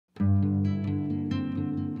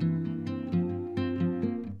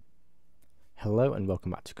Hello and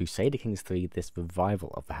welcome back to Crusader Kings 3, this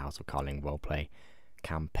revival of the House of Karling roleplay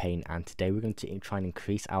campaign, and today we're going to try and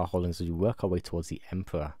increase our holdings as we work our way towards the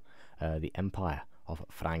Empire of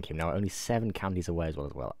Frankium. Now, only 7 counties away as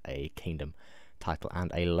well, a kingdom title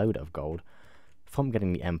and a load of gold from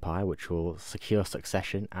getting the Empire, which will secure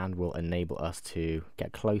succession and will enable us to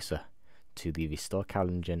get closer to the Restore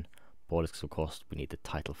Carolingian borders, because of course we need the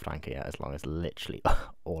title Francia as long as literally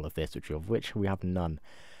all of this, of which we have none.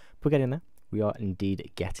 We're getting there. We are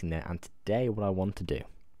indeed getting there, and today what I want to do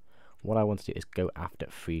is go after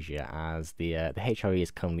Frisia, as the HRE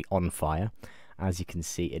is currently on fire. As you can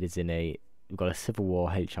see, it is in we've got a civil war,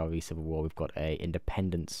 HRE civil war. We've got a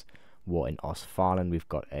independence war in Ostfalen. We've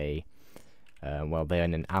got a well, they're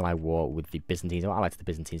in an ally war with the Byzantines, or allied to the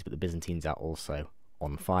Byzantines, but the Byzantines are also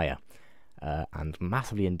on fire and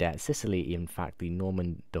massively in debt. Sicily, in fact, the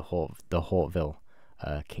Norman de Hauteville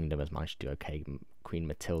kingdom has managed to do okay. Queen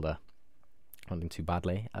Matilda not doing too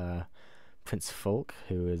badly. Prince Fulk,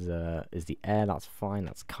 who is the heir, that's fine,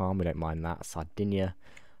 that's calm, we don't mind that. Sardinia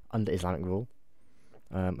under Islamic rule,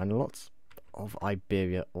 and lots of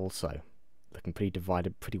Iberia also looking pretty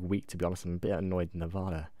divided, pretty weak, to be honest. I'm a bit annoyed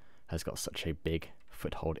Nevada has got such a big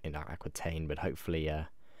foothold in Aquitaine, but hopefully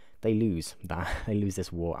they lose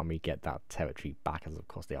this war and we get that territory back, as of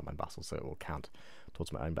course they are my vassals, so it will count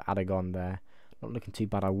towards my own. But Aragon there, not looking too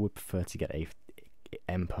bad. I would prefer to get a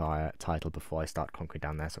Empire title before I start conquering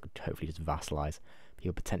down there, so I could hopefully just vassalize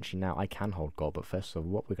people potentially. Now I can hold gold, but first of all,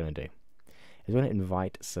 what we're going to do is we're going to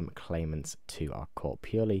invite some claimants to our court,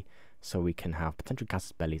 purely so we can have potential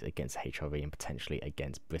casus bellis against HRE and potentially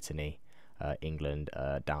against Brittany, England,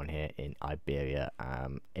 down here in Iberia,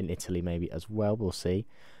 in Italy maybe as well. We'll see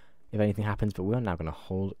if anything happens, but we're now going to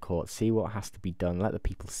hold court, see what has to be done, let the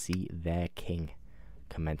people see their king.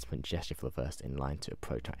 Commencement gesture for the first in line to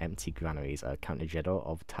approach our empty granaries. Count Jedor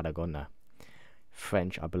of Tarragona.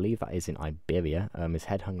 French, I believe that is in Iberia. His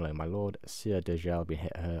head hung low. My lord, Sieur de Gel, been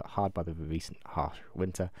hit hard by the recent harsh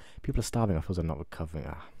winter. People are starving. I suppose they're not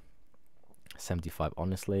recovering. 75,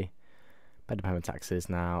 honestly. Better payment taxes.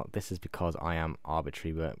 Now, this is because I am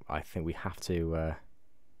arbitrary, but I think we have to.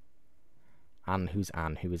 Anne? Who's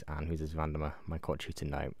Anne? Who is Anne? Who's this randomer? My court tutor?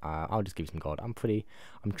 No. I'll just give you some gold. I'm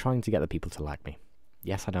trying to get the people to like me.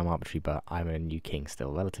 Yes, I know I'm arbitrary, but I'm a new king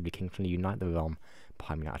still. Relatively king, trying to unite the realm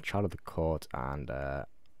behind me now. A child of the court, and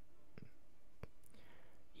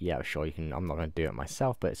yeah, sure, you can. I'm not going to do it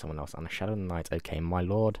myself, but it's someone else. And a shadow of the night. Okay, my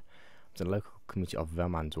lord. The local community of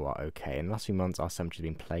Vermandois. Okay, in the last few months, our cemetery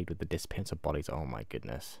has been plagued with the disappearance of bodies. Oh my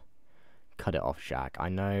goodness. Cut it off, Jacques. I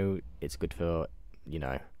know it's good for, you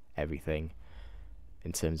know, everything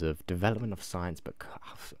in terms of development of science, but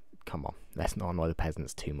come on, let's not annoy the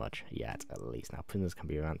peasants too much yet, at least. Now, prisoners can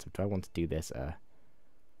be ransomed. Do I want to do this?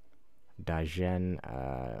 Dagen,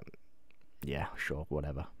 yeah, sure,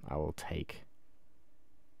 whatever. I will take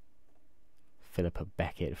Philippa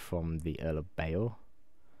Beckett from the Earl of Bale.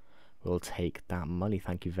 We'll take that money,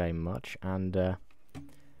 thank you very much. And, well,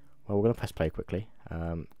 we're going to press play quickly.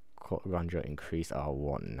 Court grandeur increase. Oh,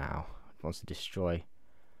 what now? Wants to destroy.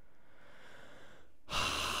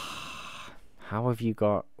 How have you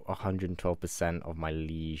got 112% of my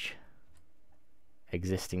liege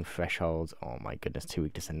existing thresholds? Oh my goodness, too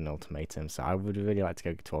weak to send an ultimatum. So I would really like to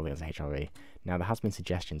go to all against HRE. Now, there has been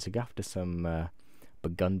suggestions to go after some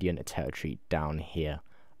Burgundian territory down here.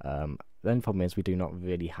 The only problem is we do not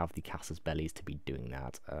really have the casus bellis to be doing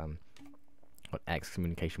that. Got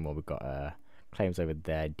excommunication war. We've got claims over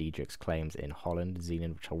there. Diedrich's claims in Holland,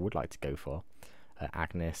 Zealand, which I would like to go for.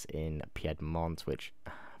 Agnes in Piedmont, which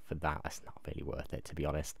for that's not really worth it, to be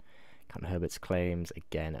honest. Count Herbert's claims,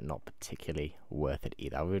 again, not particularly worth it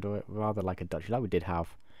either. I would rather like a duchy that we did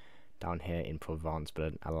have down here in Provence,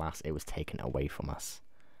 but alas, it was taken away from us.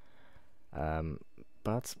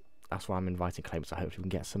 But that's why I'm inviting claimants, so hopefully we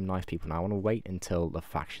can get some nice people. Now, I want to wait until the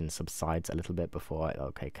faction subsides a little bit before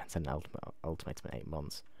I can send an ultimatum in 8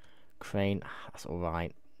 months. Crane, that's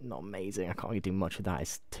alright. Not amazing. I can't really do much with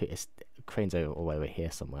that. Crane's all over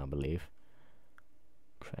here somewhere, I believe.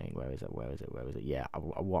 Crane, where is it? Yeah,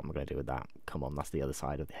 what am I going to do with that? Come on, that's the other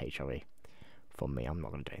side of the HRE. For me, I'm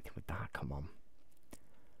not going to do anything with that. Come on.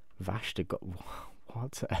 Vashta got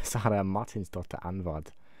what? Sarah Martin's daughter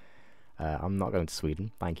Anvard. I'm not going to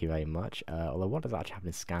Sweden. Thank you very much. Although, what does actually happen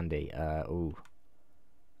in Scandi? Ooh.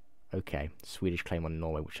 Okay, Swedish claim on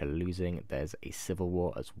Norway, which are losing. There's a civil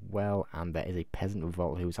war as well, and there is a peasant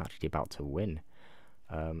revolt who's actually about to win.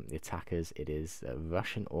 The attackers, it is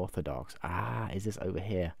Russian Orthodox. Is this over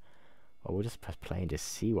here? Well, we'll just press play and just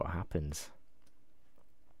see what happens.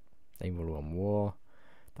 They rule on war.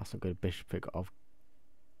 That's not good. Bishopric of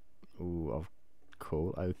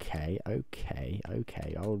cool. Okay. I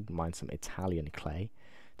would mind some Italian clay,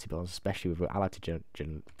 to be honest, especially if we're allied to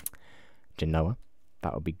Genoa.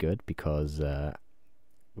 That would be good, because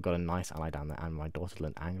we've got a nice ally down there, and my daughter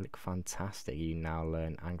learned Anglic. Fantastic. You now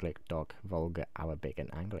learn Anglic, Doc, Vulgar, Arabic, and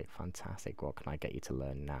Anglic. Fantastic. What can I get you to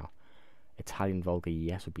learn now? Italian Vulgar,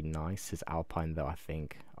 yes, would be nice. Is Alpine, though, I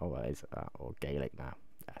think. Oh, is or Gaelic now.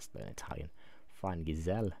 Let's learn Italian. Fine,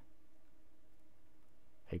 Gazelle.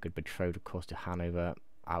 A good betrothed, of course, to Hanover.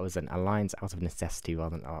 I was an alliance out of necessity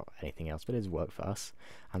rather than anything else, but it has worked for us.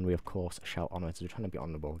 And we, of course, shall honour it. So we're trying to be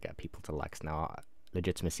honourable, get people to like us. Now, our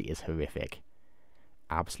legitimacy is horrific.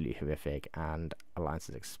 Absolutely horrific. And alliance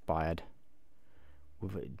has expired.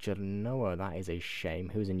 With Genoa, that is a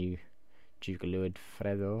shame. Who's a new Duke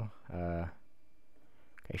Luidfredo?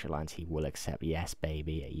 Alliance, he will accept. Yes,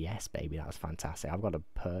 baby. Yes, baby. That's fantastic. I've got a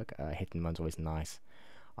perk. Hit and run's always nice.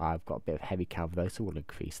 I've got a bit of heavy cav though, so we'll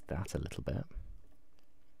increase that a little bit.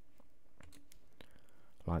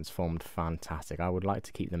 Alliance formed. Fantastic. I would like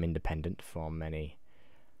to keep them independent from any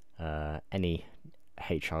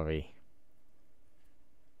HRE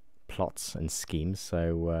plots and schemes.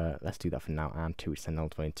 So let's do that for now. And 2 weeks to send an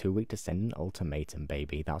ultimatum. 2 weeks to send an ultimatum,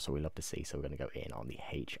 baby. That's what we love to see. So we're going to go in on the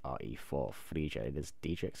HRE for Frisia. It is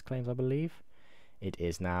Dietrich's claims, I believe. It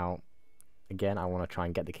is now. Again, I want to try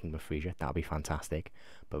and get the Kingdom of Frisia. That would be fantastic.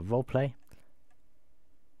 But roleplay.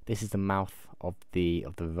 This is the mouth of the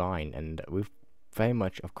Rhine, and we've very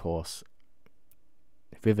much, of course,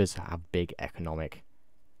 rivers have big economic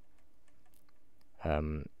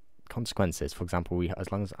consequences. For example,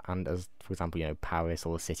 for example, Paris,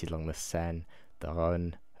 or the cities along the Seine, the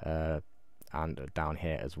Rhone, and down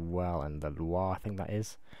here as well, and the Loire, I think that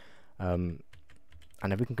is. And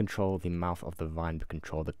if we can control the mouth of the Rhine, we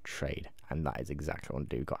control the trade, and that is exactly what we want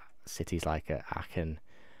to do. We've got cities like Aachen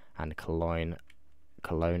and Cologne,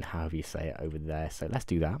 however you say it, over there. So let's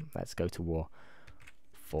do that. Let's go to war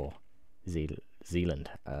for Zealand,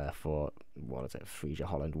 for, what is it, Frisia,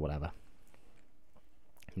 Holland, whatever.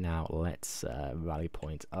 Now let's rally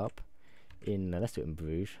point up in, let's do it in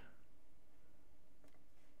Bruges.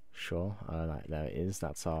 Sure, there it is.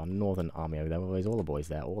 That's our northern army over there. Well, there's all the boys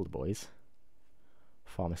there, all the boys.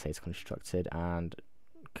 Farm estates constructed, and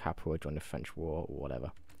Capua joined the French war, or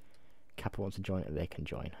whatever. Capua wants to join, they can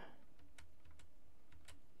join.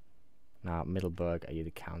 Now, Middelburg, are you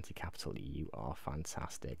the county capital? You are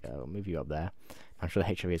fantastic. We'll move you up there. I'm sure the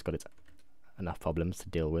HRE has got enough problems to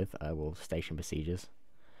deal with. We'll station besiegers.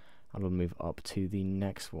 And we'll move up to the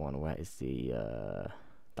next one. Where is the...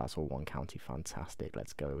 that's all one county. Fantastic.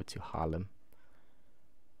 Let's go over to Haarlem.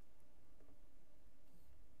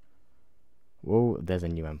 Whoa, there's a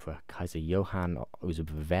new emperor. Kaiser Johann, who's a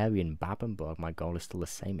Bavarian Babenberg. My goal is still the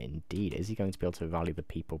same indeed. Is he going to be able to rally the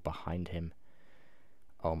people behind him?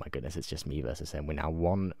 Oh my goodness, it's just me versus him. We're now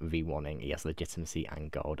 1v1ing. He has legitimacy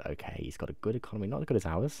and gold. Okay, he's got a good economy. Not as good as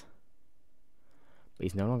ours. But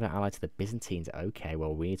he's no longer allied to the Byzantines. Okay,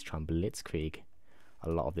 well, we need to try and blitzkrieg a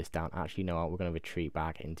lot of this down. Actually, you know what? We're going to retreat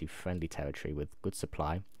back into friendly territory with good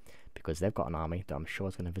supply, because they've got an army that I'm sure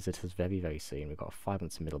is going to visit us very, very soon. We've got 5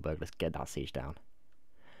 months in Middelburg. Let's get that siege down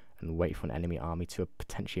and wait for an enemy army to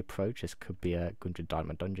potentially approach. This could be a Gundred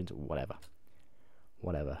Diamond Dungeons, whatever.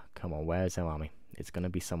 Whatever. Come on, where is their army? It's going to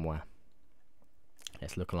be somewhere.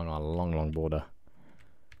 Let's look along our long, long border.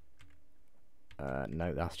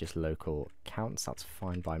 No, that's just local counts. That's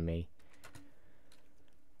fine by me.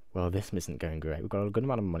 Well, this isn't going great. We've got a good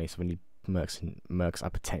amount of money, so we need mercs. I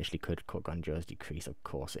potentially could cut Gondura's decrease. Of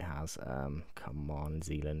course it has. Come on,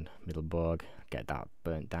 Zealand, Middelburg. Get that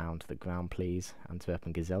burnt down to the ground, please.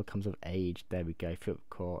 Antwerpen Gazelle comes of age. There we go. Flip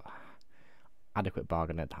court. Adequate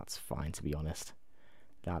bargainer. That's fine, to be honest.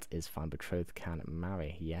 That is fine. Betrothed can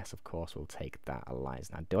marry. Yes, of course, we'll take that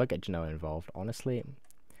alliance. Now, do I get Genoa involved? Honestly,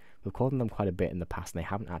 we've called on them quite a bit in the past, and they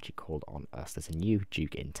haven't actually called on us. There's a new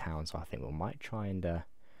duke in town, so I think we might try and...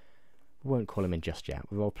 we won't call him in just yet.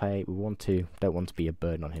 We roleplay. We don't want to be a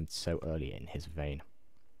burden on him so early in his vein.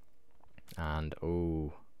 And,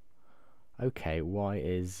 oh... Okay, why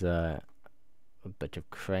is... a Dutch of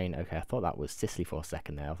Crane? Okay, I thought that was Sicily for a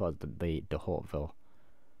second there. I thought the de Hauteville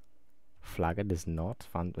flag. It is not,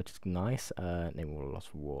 which is nice. Name will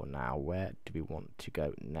lost war. Now, where do we want to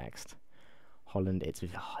go next? Holland. It's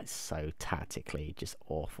so tactically just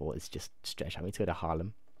awful. It's just stretch. I need to go to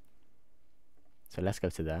Haarlem. So let's go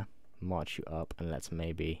to there. March you up, and let's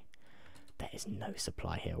maybe... There is no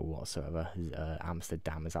supply here whatsoever.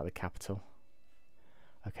 Amsterdam, is that the capital?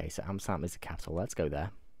 Okay, so Amsterdam is the capital. Let's go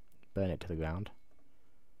there. Burn it to the ground.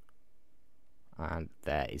 And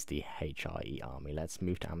there is the HRE army. Let's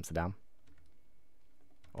move to Amsterdam.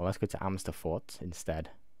 Or let's go to Amersfoort instead.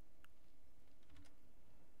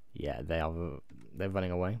 Yeah, they're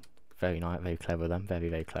running away. Very nice, very clever of them. Very,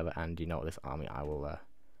 very clever. And you know what, this army, I will,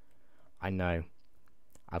 I know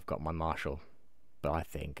I've got my marshal, but I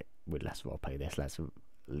think let's roleplay this. Let's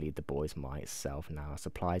lead the boys myself now.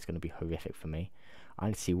 Supply is going to be horrific for me. I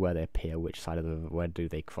need to see where they appear, which side of the river, where do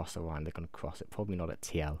they cross the Rhine. They're going to cross it. Probably not at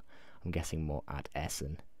TL. I'm guessing more at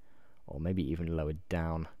Essen, or maybe even lower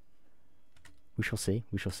down. We shall see.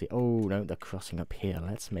 We shall see. Oh no, they're crossing up here.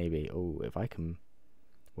 Let's maybe. Oh, if I can.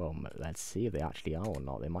 Well, let's see if they actually are or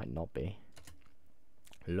not. They might not be.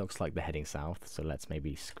 Looks like they're heading south, so let's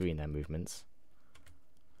maybe screen their movements.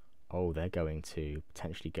 Oh, they're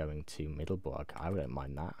potentially going to Middelburg. I wouldn't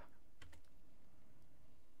mind that.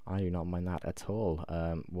 I do not mind that at all.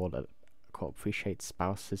 Appreciate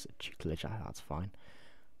spouses tutelage. That's fine.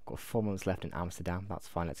 Got 4 months left in Amsterdam. That's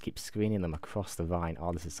fine. Let's keep screening them across the Rhine.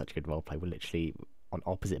 Oh, this is such a good roleplay. We're literally on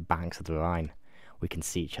opposite banks of the Rhine. We can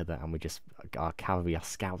see each other, and our cavalry, our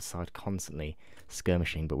scouts are constantly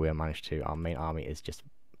skirmishing, but we managed to. Our main army is just.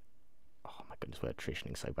 Oh my goodness, we're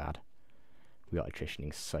attritioning so bad. We are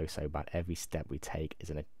attritioning so bad. Every step we take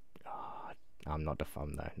is I'm not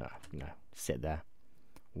defund though. No. Sit there.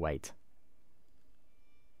 Wait.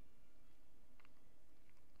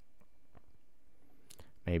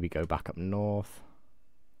 Maybe go back up north.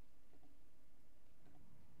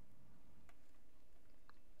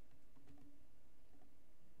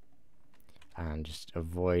 And just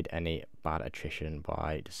avoid any bad attrition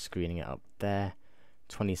by just screening it up there.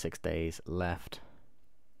 26 days left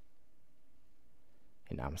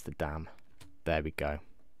in Amsterdam. There we go.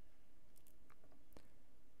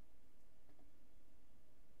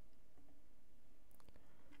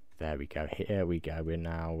 There we go. Here we go. We're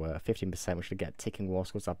now 15%. We should get ticking war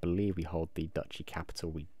scores. I believe we hold the duchy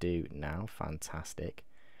capital. We do now. Fantastic.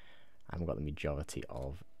 And we've got the majority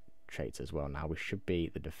of traits as well. Now we should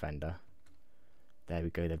be the defender. There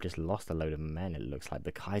we go. They've just lost a load of men. It looks like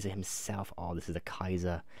the Kaiser himself. Oh, this is the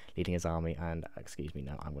Kaiser leading his army. And excuse me,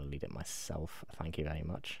 no, I'm going to lead it myself. Thank you very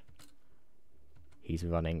much. He's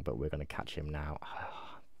running, but we're going to catch him now.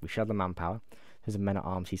 We show the manpower. There's a men at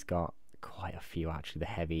arms. He's got quite a few actually. The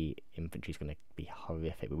heavy infantry is going to be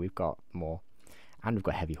horrific, but we've got more, and we've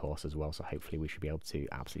got heavy horse as well. So hopefully we should be able to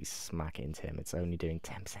absolutely smack it into him. It's only doing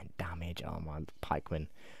 10% damage. Oh my, pikemen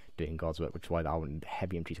doing God's work, which is why the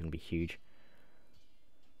heavy infantry is going to be huge.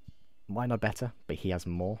 Might not better, but he has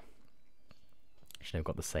more. Should have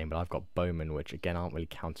got the same, but I've got bowmen, which again aren't really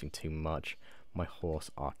counting too much. My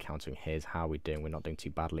horse are countering his. How are we doing? We're not doing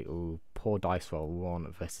too badly. Ooh, poor dice roll.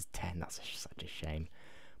 1 versus 10. That's such a shame.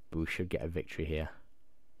 But we should get a victory here.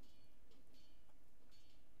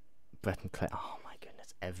 Breton Clay. Oh my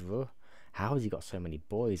goodness. Evro. How has he got so many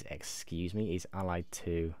boys? Excuse me. He's allied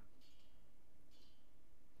to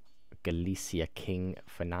Galicia King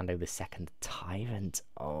Fernando II Tyrant.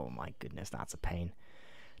 Oh my goodness, that's a pain.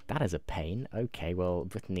 That is a pain. Okay, well,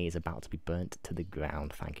 Brittany is about to be burnt to the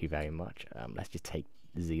ground. Thank you very much. Let's just take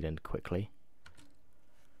Zealand quickly.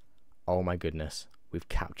 Oh my goodness, we've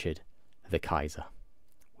captured the Kaiser.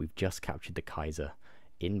 We've just captured the Kaiser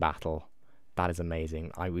in battle. That is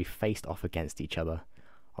amazing. We faced off against each other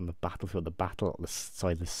on the battlefield.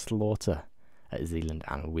 The slaughter at Zealand,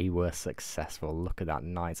 and we were successful. Look at that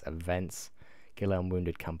night's events. Guillaume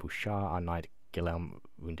wounded Campouchard, our knight Guillaume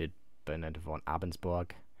wounded Bernard von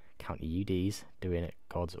Abensborg. Count UDs doing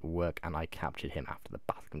God's work, and I captured him after the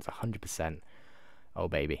battle. It's 100%. Oh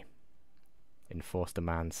baby. Enforced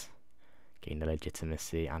demands, gained the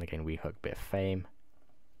legitimacy, and again we hook bit of fame.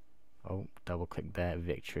 Oh, double click there,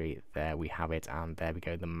 victory. There we have it, and there we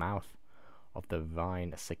go. The mouth of the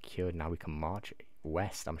Rhine secured. Now we can march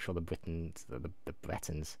west. I'm sure the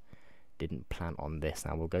Bretons didn't plan on this.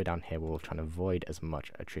 Now we'll go down here. We'll try and avoid as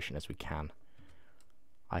much attrition as we can.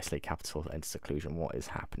 Isolate capital and seclusion. What is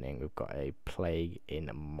happening? We've got a plague in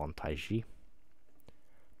Montargis.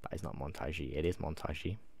 That is not Montargis. It is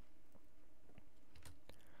Montargis.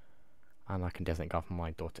 And I can designate off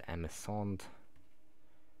my daughter Emerson.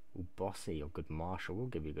 Ooh, bossy or good marshal. We'll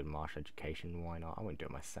give you a good martial education. Why not? I won't do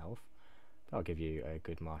it myself. I'll give you a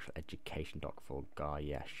good martial education doc for guy.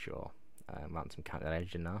 Yeah, sure. Ransom Count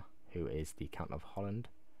Legionaire, who is the Count of Holland.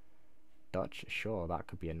 Dutch, sure. That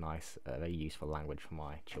could be a nice, very useful language for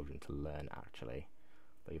my children to learn, actually.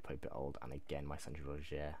 But you're probably a bit old. And again, my son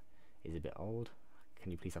Roger is a bit old.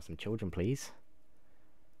 Can you please have some children, please?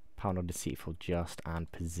 Paranoid, deceitful, just,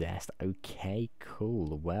 and possessed. Okay,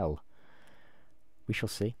 cool. Well, we shall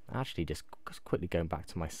see. Actually, just quickly going back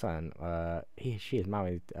to my son, she is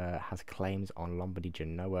married, has claims on Lombardy,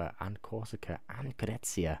 Genoa, and Corsica, and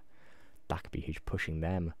Gorizia. That could be huge. Pushing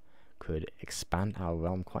them could expand our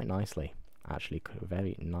realm quite nicely. actually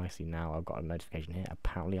very nicely now. I've got a notification here.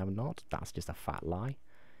 Apparently I'm not. That's just a fat lie.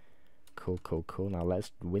 Cool, cool, cool. Now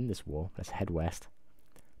let's win this war. Let's head west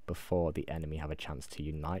before the enemy have a chance to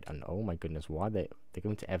unite. And oh my goodness, why they're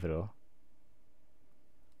going to Evidor?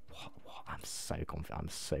 What? I'm so confused. I'm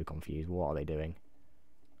so confused. What are they doing?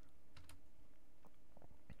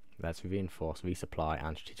 Let's reinforce, resupply,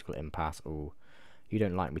 and strategical impasse. Oh, you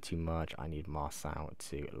don't like me too much. I need Marcel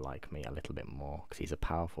to like me a little bit more because he's a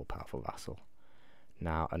powerful, powerful vassal.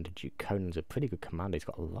 Now, under Duke Conan's a pretty good commander. He's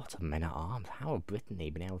got a lot of men at arms. How have Brittany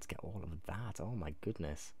been able to get all of that? Oh my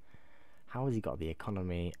goodness. How has he got the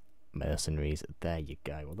economy? Mercenaries. There you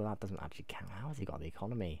go. Although that doesn't actually count. How has he got the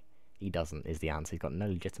economy? He doesn't, is the answer. He's got no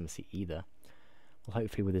legitimacy either. Well,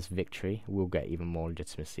 hopefully with this victory, we'll get even more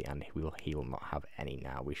legitimacy, and he will not have any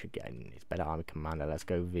now. We should get his better army commander. Let's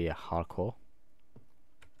go via hardcore.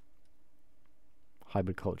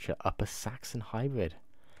 Hybrid culture, Upper Saxon hybrid.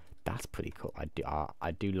 That's pretty cool.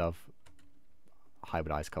 I do love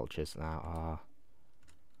hybridized cultures. Now,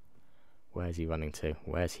 where's he running to?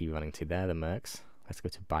 Where's he running to? There, the mercs. Let's go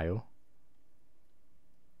to Bio.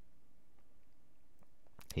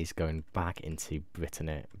 He's going back into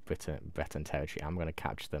Breton territory. I'm going to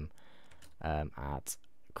catch them at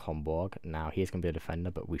Combourg. Now, he's going to be a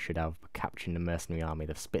defender, but we should have captured the mercenary army.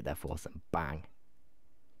 They've split their force and bang.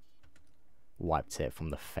 Wiped it from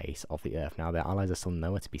the face of the earth. Now, their allies are still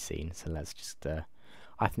nowhere to be seen, so let's just...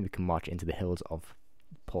 I think we can march into the hills of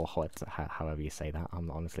Port-Holt, however you say that. I'm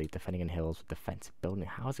honestly defending in hills with defensive building.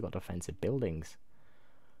 How has it got defensive buildings?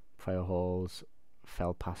 Prayer halls,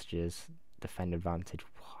 fell pastures, defend advantage.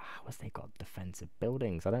 How has they got defensive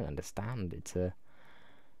buildings? I don't understand. It's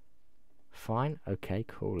fine. Okay,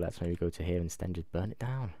 cool. Let's maybe go to here instead and just burn it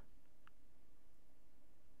down.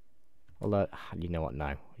 Although, you know what?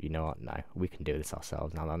 No. You know what? No. We can do this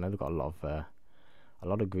ourselves. Now, I know they've got a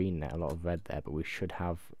lot of green there, a lot of red there, but we should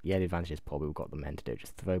have... Yeah, the advantage is probably we've got the men to do it.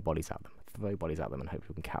 Just throw bodies at them. Throw bodies at them and hope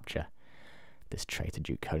we can capture this traitor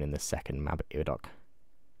Duke Conan II, Mab Irdok.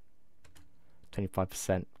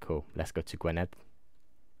 25%. Cool. Let's go to Gwynedd.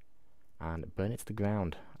 And burn it to the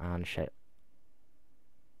ground. And shit.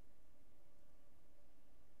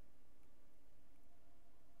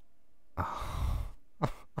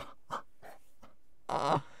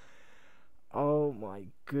 Oh my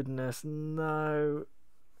goodness, no.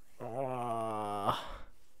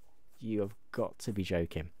 You have got to be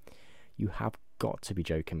joking. You have got to be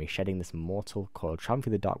joking me. Shedding this mortal coil. Traveling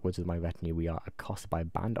through the dark woods with my retinue, we are accosted by a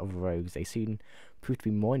band of rogues. They soon proved to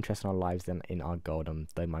be more interested in our lives than in our gold, and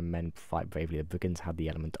though my men fight bravely, the brigands had the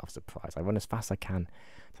element of surprise. I run as fast as I can,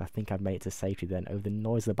 so I think I've made it to safety. Then, over the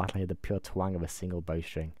noise of the battle, I hear the pure twang of a single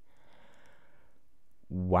bowstring.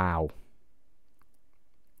 Wow.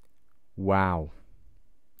 Wow.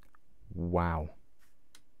 Wow.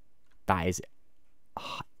 That is...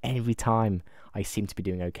 every time I seem to be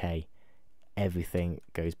doing okay, everything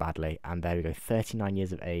goes badly. And there we go, 39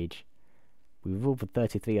 years of age. We ruled for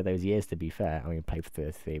 33 of those years, to be fair. I mean, we played for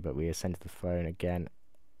 33, but we ascended to the throne again.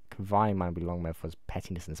 Confining man belong there for his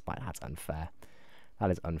pettiness and spite. That's unfair.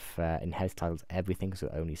 That is unfair. Inherit titles, everything,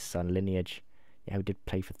 so only son lineage. Yeah, we did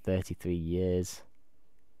play for 33 years.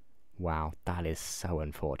 Wow, that is so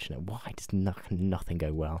unfortunate. Why does nothing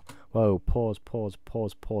go well? Whoa, pause.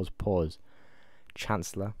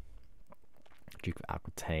 Chancellor. Duke of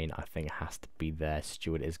Aquitaine, I think, has to be there.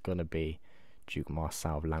 Steward is going to be Duke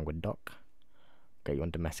Marcel of Languedoc. Get you on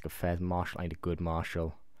domestic affairs. Marshal, I need a good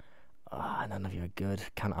marshal. None of you are good.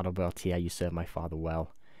 Count Adalbertier, you serve my father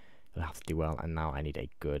well. You'll have to do well. And now I need a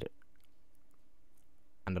good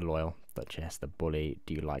and a loyal Duchess. The bully,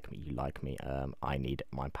 do you like me? You like me. I need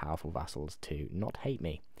my powerful vassals to not hate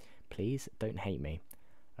me. Please, don't hate me.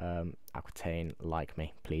 Aquitaine, like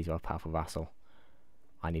me. Please, you're a powerful vassal.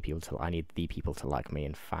 I need the people to like me.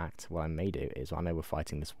 In fact, what I may do is, I know we're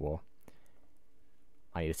fighting this war.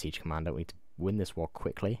 I need a siege commander. We need to win this war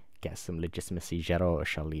quickly. Get some legitimacy. Gero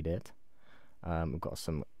shall lead it. We've got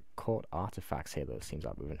some court artifacts here that it seems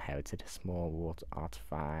like we've inherited. Small water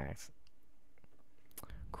artifacts.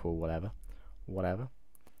 Cool, whatever.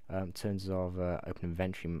 In terms of open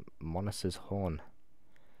inventory, Monaster's Horn.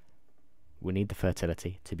 We need the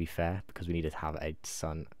fertility, to be fair, because we need to have a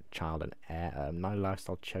son, child, and heir. No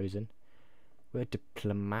lifestyle chosen. We're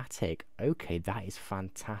diplomatic. Okay, that is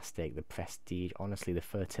fantastic. The prestige, honestly, the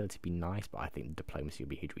fertility would be nice, but I think the diplomacy would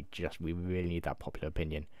be huge. We really need that popular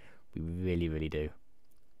opinion. We really do.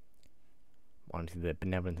 Honestly, the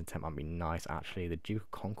benevolent intent might be nice. Actually, the Duke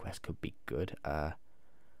of Conquest could be good.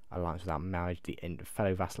 Alliance without marriage, the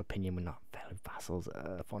fellow vassal opinion. We're not fellow vassals.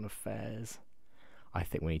 Foreign affairs. I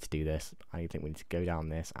think we need to do this. I think we need to go down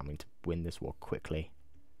this, and we need to win this war quickly.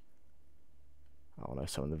 Oh no,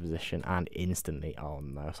 so in the position, and instantly, oh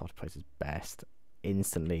no, Soft Place is best.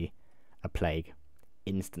 Instantly a plague.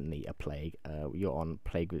 Instantly a plague. You're on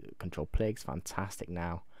plague control plagues, fantastic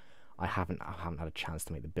now. I haven't had a chance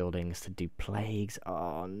to make the buildings to do plagues.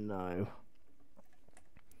 Oh no.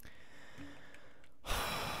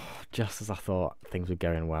 Just as I thought things were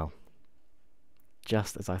going well.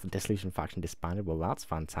 Just as I thought Dissolution faction disbanded. Well, that's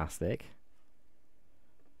fantastic.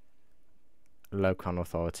 Low Crown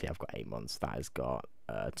Authority, I've got 8 months. That has got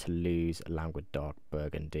Toulouse, Languedoc,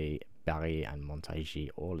 Burgundy, Berry, and Montargis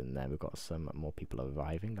all in there. We've got some more people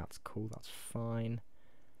arriving. That's cool. That's fine.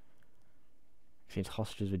 Seems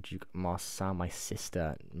hostages with Duke Marsan, my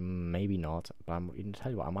sister. Maybe not, but I'm going to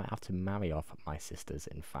tell you what. I might have to marry off my sisters.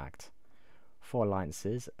 In fact, 4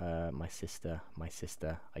 alliances. My sister.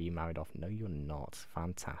 Are you married off? No, you're not.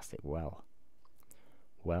 Fantastic. Well.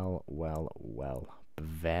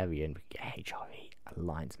 Bavarian, we get HRE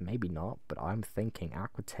alliance, maybe not, but I'm thinking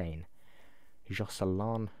Aquitaine,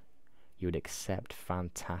 Josselin, you would accept.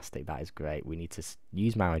 Fantastic, that is great. We need to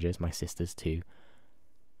use marriages, my sisters, to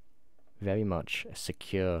very much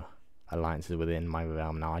secure alliances within my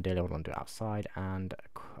realm. Now, ideally, I would want to do it outside. And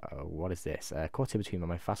what is this? Courtier between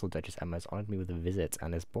my vassal Duchess Emma has honoured me with a visit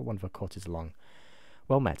and has brought one of her courtiers along.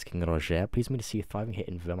 Well met, King Roger. Pleased me to see you thriving here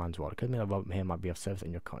in Vermandois. It could mean that Robert here might be of service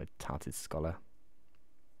in your talented scholar.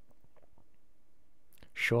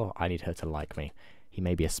 Sure, I need her to like me. He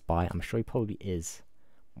may be a spy. I'm sure he probably is.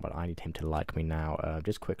 But I need him to like me now.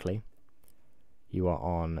 Just quickly. You are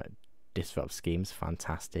on Disrupt Schemes.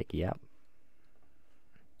 Fantastic. Yep.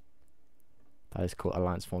 That is cool.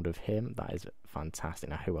 Alliance formed with him. That is fantastic.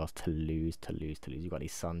 Now, who else? Toulouse. You've got any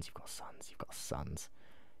sons? You've got sons. You've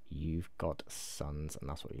got sons. And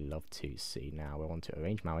that's what we love to see. Now, we want to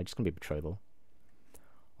arrange marriage. It's going to be a betrothal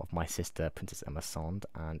of my sister, Princess Emma Sand,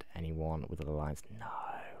 and anyone with an alliance. No.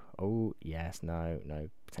 Oh, yes, no.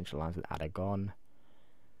 Potential alliance with Aragon.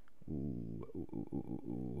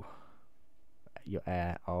 Ooh. Your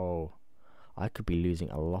heir. Oh. I could be losing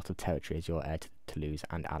a lot of territory as your heir to Toulouse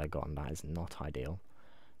and Aragon. That is not ideal.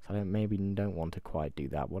 So I maybe don't want to quite do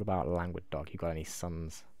that. What about Languedoc? You got any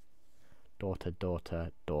sons? Daughter.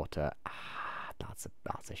 Ah,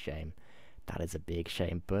 that's a shame. That is a big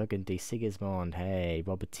shame. Burgundy, Sigismund, hey,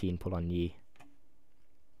 Robertine, Poligny.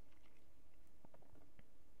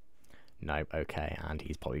 Nope, okay, and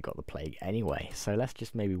he's probably got the plague anyway. So let's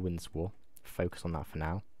just maybe win this war. Focus on that for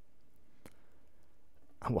now.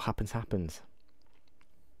 And what happens.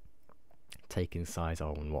 Taking sides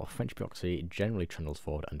on what French bureaucracy generally trundles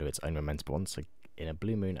forward under its own momentum. But once in a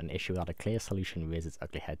blue moon, an issue without a clear solution rears its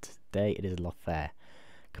ugly head. Today it is l'affaire.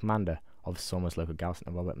 Commander of Sommer's local garrison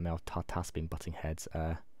and Robert Mel Tartas been butting heads.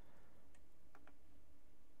 I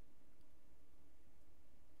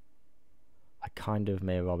kind of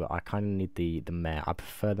need the mayor. I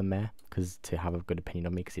prefer the mayor to have a good opinion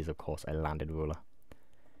of me, because he's of course a landed ruler.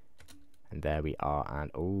 And there we are.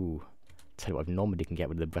 And oh, tell you what, if Normandy can get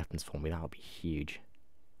rid of the Bretons for me, that would be huge.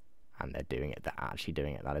 And they're doing it. They're actually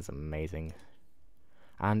doing it. That is amazing.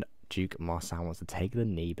 And Duke Marsan wants to take the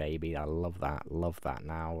knee, baby. I love that.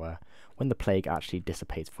 Now, when the plague actually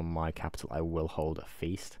dissipates from my capital, I will hold a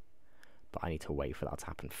feast. But I need to wait for that to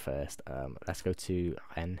happen first. Let's go to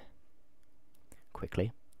N.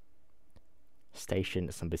 Quickly. Station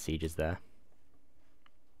some besiegers there.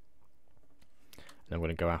 And I'm going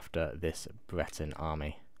to go after this Breton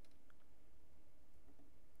army.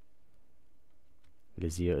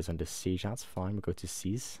 Lisieux is under siege. That's fine. We'll go to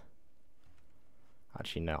Cise.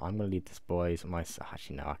 Actually, no. I'm going to lead this, boys.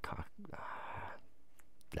 Actually, no. I can't.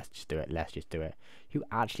 Let's just do it. Who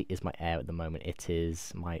actually is my heir at the moment? It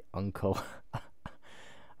is my uncle.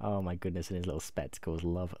 Oh my goodness, and his little spectacles.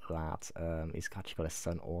 Love that. He's actually got a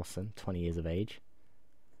son, Orson, 20 years of age.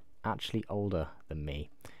 Actually older than me.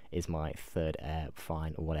 Is my third heir.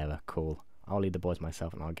 Fine, or whatever. Cool. I'll lead the boys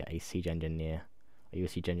myself, and I'll get a siege engineer. Are you a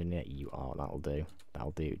siege engineer? You are. That'll do.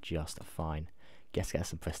 That'll do just fine. Get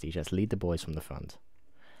some prestige. Let's lead the boys from the front.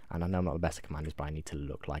 And I know I'm not the best of commanders, but I need to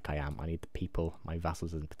look like I am. I need the people, my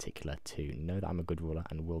vassals in particular, to know that I'm a good ruler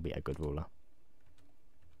and will be a good ruler.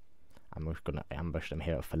 I'm just going to ambush them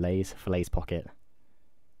here at Falaise Pocket.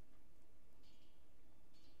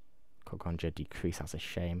 Coconja decrease, that's a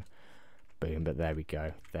shame. Boom, but there we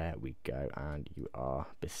go. And you are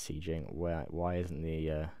besieging. Why isn't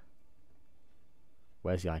the...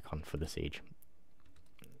 where's the icon for the siege?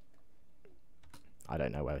 I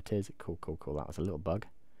don't know where it is. Cool. That was a little bug.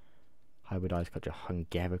 Hybridized culture,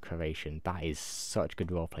 Hungaro-Croatian. That is such good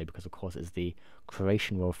roleplay, because of course it's the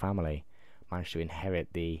Croatian royal family managed to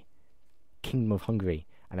inherit the Kingdom of Hungary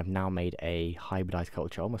and have now made a hybridized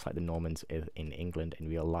culture, almost like the Normans in England in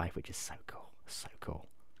real life, which is so cool. So cool.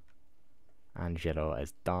 And Giro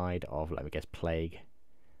has died of, let me guess, plague.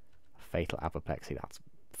 Fatal apoplexy, that's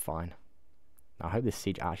fine. Now, I hope this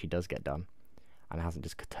siege actually does get done. And it hasn't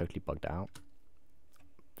just totally bugged out.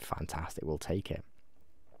 Fantastic, we'll take it.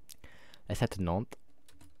 Let's head to Nantes.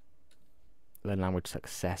 Learn language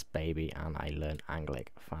success, baby. And I learned Anglic.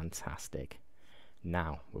 Fantastic.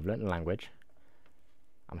 Now, we've learned the language.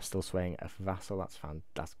 I'm still swaying a vassal.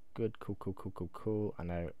 That's good. Cool. I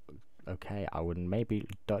know. Okay, I would maybe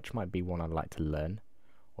Dutch might be one I'd like to learn,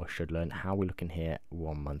 or should learn. How are we looking here?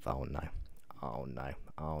 1 month. Oh no. Oh no.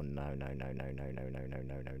 Oh no.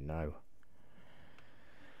 No.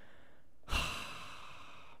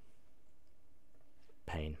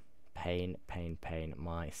 Pain.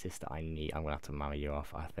 My sister, I'm gonna have to marry you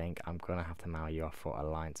off. I think I'm gonna have to marry you off for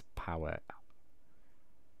alliance power.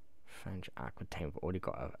 French Aquitaine, we've already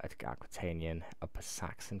got a Aquitanian. Upper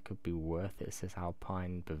Saxon could be worth it. It says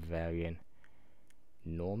Alpine, Bavarian,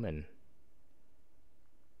 Norman.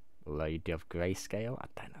 Although you do have Grayscale, I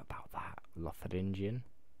don't know about that. Lotharingian,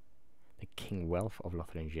 the King Wealth of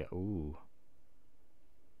Lotharingia. Ooh.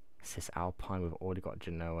 It says Alpine, we've already got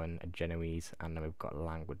Genoan, a Genoese, and then we've got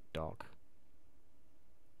Languedoc.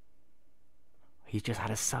 He's just had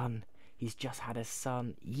a son.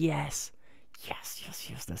 Yes.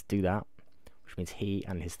 Let's do that. Which means he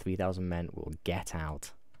and his 3,000 men will get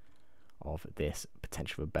out of this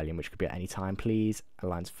potential rebellion, which could be at any time. Please,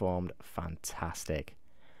 alliance formed. Fantastic.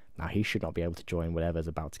 Now he should not be able to join whatever's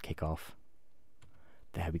about to kick off.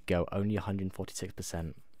 There we go. Only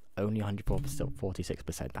 146%. Only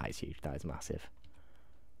 146%. That is huge. That is massive.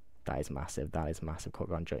 Court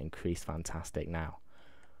grandeur increased. Fantastic. Now,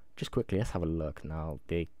 just quickly, let's have a look. Now,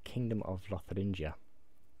 the Kingdom of Lotharingia.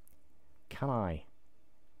 Can I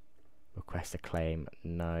request a claim?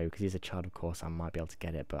 No, because he's a child, of course. I might be able to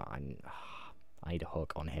get it, but I need a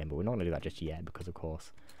hook on him. But we're not going to do that just yet because, of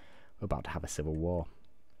course, we're about to have a civil war.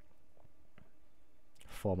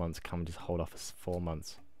 4 months. Can we just hold off for 4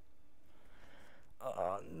 months?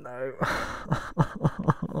 Oh, no.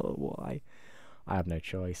 Why? I have no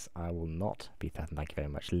choice. I will not be threatened. Thank you very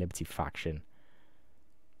much. Liberty faction.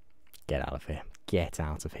 Get out of here. Get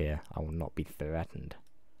out of here. I will not be threatened.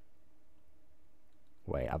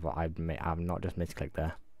 Wait, I've not just misclicked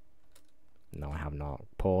there. No, I have not.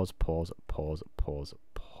 Pause.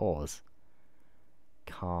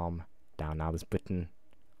 Calm down. Now there's Britain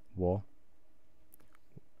war.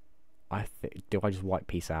 Do I just white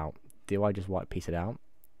peace out? Because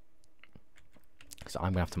I'm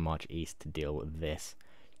going to have to march east to deal with this.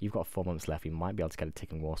 You've got 4 months left. We might be able to get a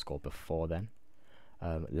ticking war score before then.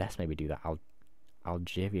 Let's maybe do that.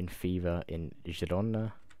 Algerian fever in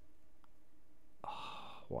Girona.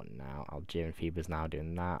 What now? Algerian fever's now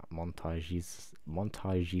doing that. Montages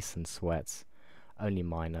and sweats. Only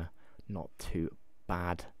minor. Not too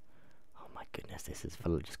bad. Oh my goodness, this is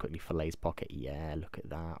just quickly Falaise pocket. Yeah, look at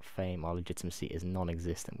that. Fame, our legitimacy is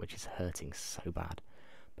non-existent, which is hurting so bad.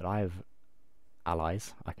 But I have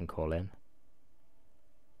allies I can call in.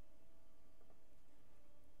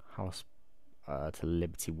 House to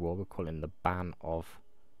Liberty War. We're calling the ban of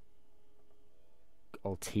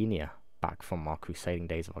Altenia. Back from our crusading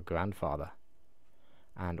days of our grandfather.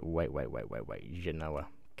 And wait, Genoa.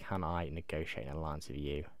 Can I negotiate an alliance with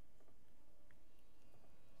you?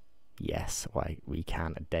 Yes, we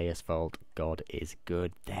can. Deus Volt, God is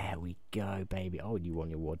good. There we go, baby. Oh, you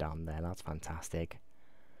won your war down there. That's fantastic.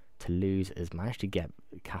 Toulouse has managed to get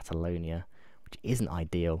Catalonia, which isn't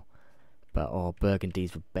ideal. But,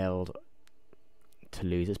 Burgundy's rebelled.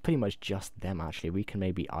 Toulouse, it's pretty much just them, actually. We can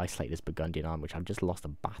maybe isolate this Burgundian army, which I've just lost a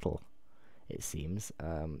battle, it seems,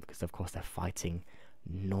 because of course they're fighting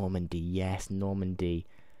Normandy. Yes, Normandy,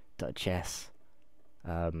 Duchess,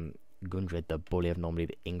 Gundred, the bully of Normandy,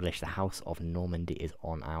 the English, the House of Normandy is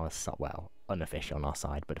on our side, well, unofficial on our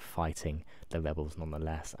side, but fighting the rebels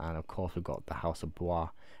nonetheless. And of course we've got the House of Blois,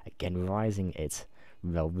 again rearing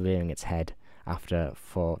its head after,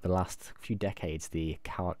 for the last few decades, the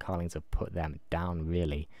Karlings have put them down,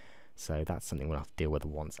 really. So that's something we'll have to deal with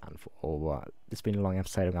once and for all. It's been a long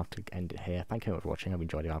episode. I'm going to have to end it here. Thank you very much for watching. I've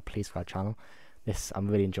enjoyed it. Please subscribe to our channel. I'm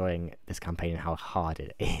really enjoying this campaign and how hard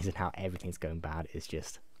it is and how everything's going bad. It's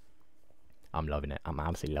just, I'm loving it. I'm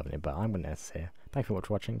absolutely loving it. But I'm going to end this here. Thank you very much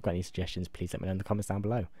for watching. If you've got any suggestions, please let me know in the comments down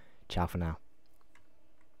below. Ciao for now.